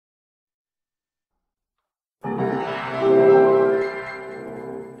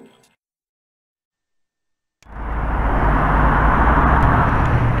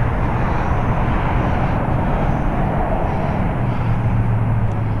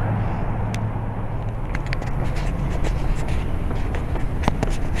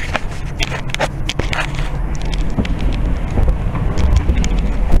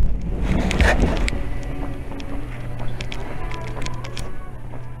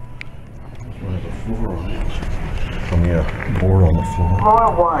floor on it. I mean, a board on the floor.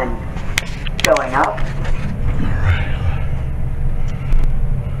 Floor 1. Going up. Alright.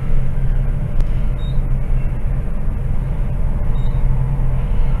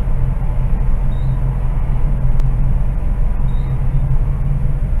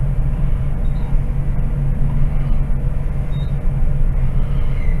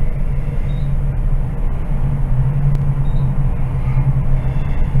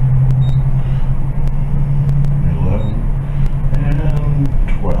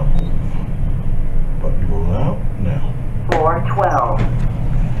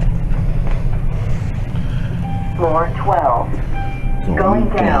 Floor 12. Going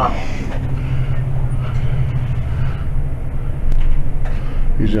down.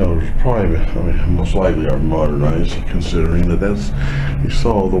 These others probably, most likely are modernized, considering that you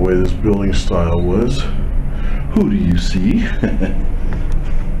saw the way this building style was. Who do you see?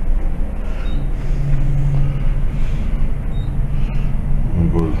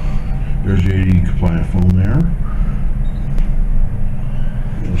 There's your AD compliant phone there.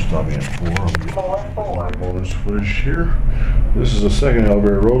 We're stopping at 4. Floor 4. Bonus footage here. This is a second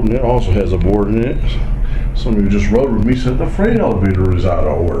elevator road, and it also has a board in it. Somebody who just rode with me said the freight elevator is out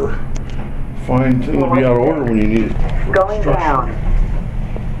of order. Fine thing to be out of order when you need it for going down.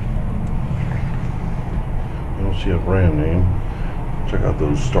 I don't see a brand name. Check out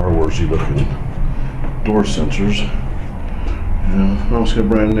those Star Warsy looking door sensors. Yeah, I don't see a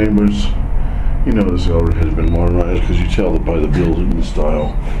brand name, but it's, you know, this elevator has been modernized because you tell by the building and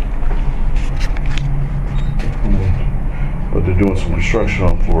style. But they're doing some construction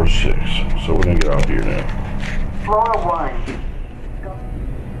on floor 6, so we're gonna get out here now. Floor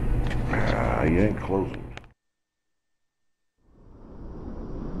 1. You ain't closing.